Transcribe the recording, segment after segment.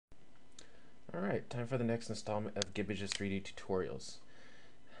Alright, time for the next installment of Gibbage's 3D tutorials.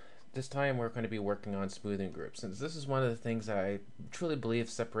 This time we're going to be working on smoothing groups, since this is one of the things that I truly believe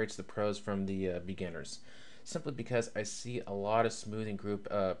separates the pros from the beginners. Simply because I see a lot of smoothing group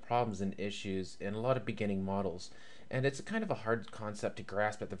problems and issues in a lot of beginning models. And it's kind of a hard concept to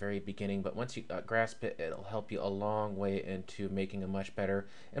grasp at the very beginning, but once you grasp it, it'll help you a long way into making a much better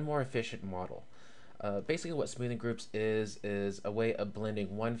and more efficient model. Basically what smoothing groups is a way of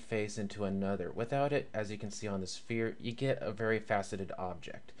blending one face into another. Without it, as you can see on the sphere, you get a very faceted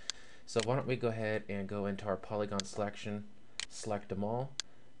object. So why don't we go ahead and go into our polygon selection, select them all,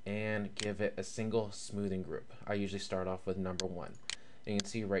 and give it a single smoothing group. I usually start off with number 1. And you can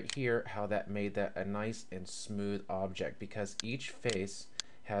see right here how that made that a nice and smooth object, because each face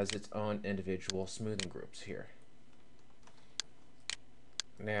has its own individual smoothing groups here.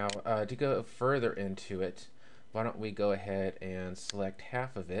 Now, to go further into it, why don't we go ahead and select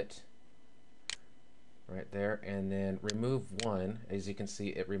half of it right there, and then remove one. As you can see,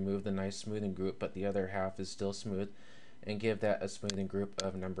 it removed the nice smoothing group, but the other half is still smooth, and give that a smoothing group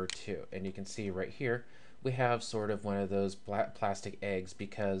of number 2. And you can see right here we have sort of one of those plastic eggs,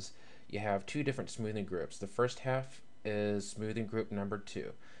 because you have two different smoothing groups. The first half is smoothing group number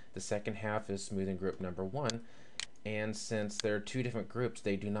 2. The second half is smoothing group number 1. And since they're two different groups,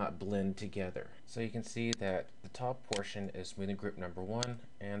 they do not blend together. So you can see that the top portion is smoothing group number 1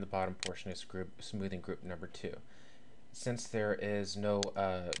 and the bottom portion is smoothing group number 2. Since there is no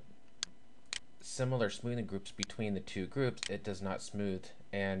similar smoothing groups between the two groups, it does not smooth,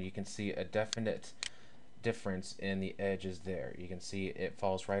 and you can see a definite difference in the edges there. You can see it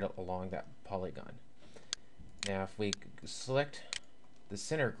falls right along that polygon. Now if we select the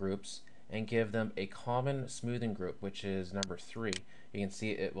center groups and give them a common smoothing group, which is number 3, you can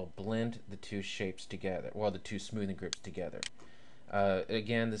see it will blend the two shapes together, well, the two smoothing groups together.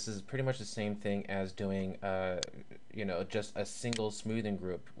 Again, this is pretty much the same thing as doing, just a single smoothing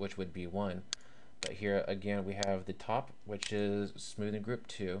group, which would be 1. But here again, we have the top, which is smoothing group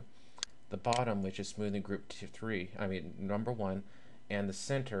 2, the bottom, which is smoothing group 3, number 1, and the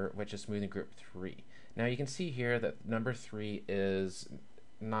center, which is smoothing group 3. Now you can see here that number 3 is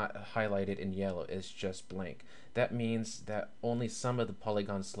not highlighted in yellow, it's just blank. That means that only some of the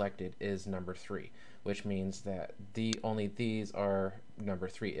polygons selected is number 3, which means that only these are number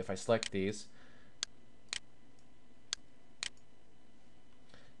 3. If I select these,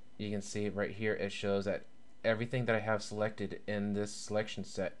 you can see right here it shows that everything that I have selected in this selection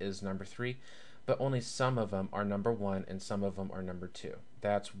set is number 3, but only some of them are number 1 and some of them are number 2.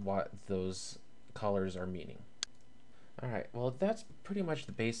 That's what those colors are meaning. Alright, well that's pretty much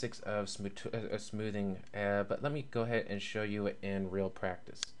the basics of smoothing, but let me go ahead and show you it in real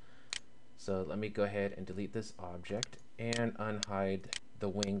practice. So let me go ahead and delete this object and unhide the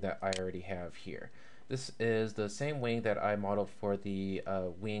wing that I already have here. This is the same wing that I modeled for the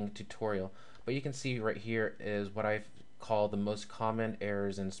wing tutorial, but you can see right here is what I call the most common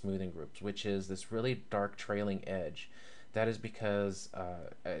errors in smoothing groups, which is this really dark trailing edge. That is because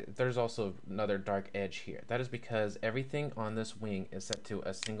there's also another dark edge here. That is because everything on this wing is set to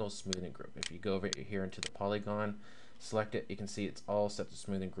a single smoothing group. If you go over here into the polygon, select it, you can see it's all set to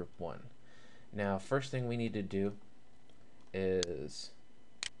smoothing group 1. Now, first thing we need to do is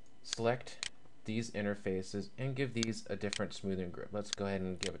select these interfaces and give these a different smoothing group. Let's go ahead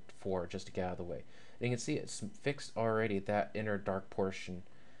and give it 4 just to get out of the way. And you can see it's fixed already, that inner dark portion,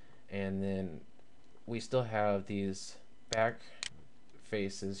 and then we still have these back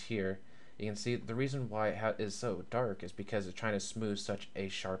faces here. You can see the reason why it is so dark is because it's trying to smooth such a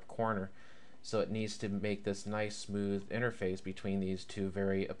sharp corner, so it needs to make this nice smooth interface between these two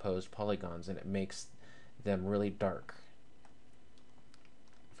very opposed polygons, and it makes them really dark.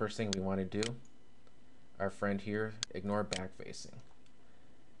 First thing we want to do, our friend here, ignore back facing,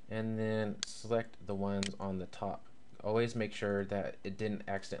 and then select the ones on the top. Always make sure that it didn't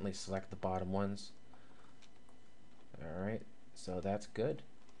accidentally select the bottom ones. Alright, so that's good.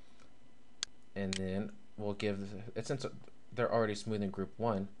 And then we'll give, since they're already smoothing group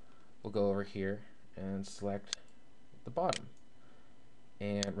 1, we'll go over here and select the bottom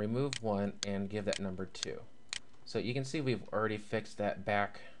and remove 1 and give that number 2. So you can see we've already fixed that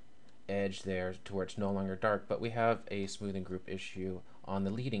back edge there to where it's no longer dark, but we have a smoothing group issue on the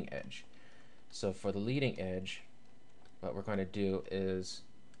leading edge. So for the leading edge, what we're going to do is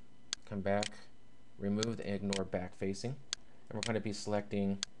come back, remove the ignore back facing, and we're going to be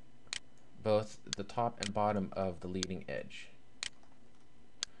selecting both the top and bottom of the leading edge,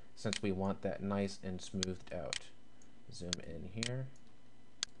 since we want that nice and smoothed out. Zoom in here.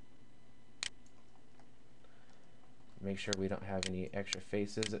 Make sure we don't have any extra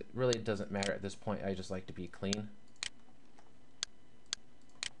faces. It really doesn't matter at this point. I just like to be clean.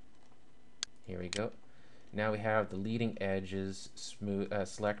 Here we go. Now we have the leading edges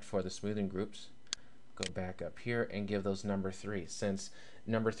select for the smoothing groups. Go back up here and give those number 3. Since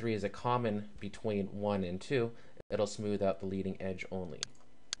number 3 is a common between 1 and 2, it'll smooth out the leading edge only.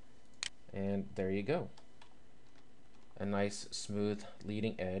 And there you go. A nice smooth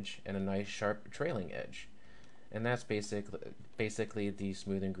leading edge and a nice sharp trailing edge. And that's basically the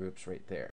smoothing groups right there.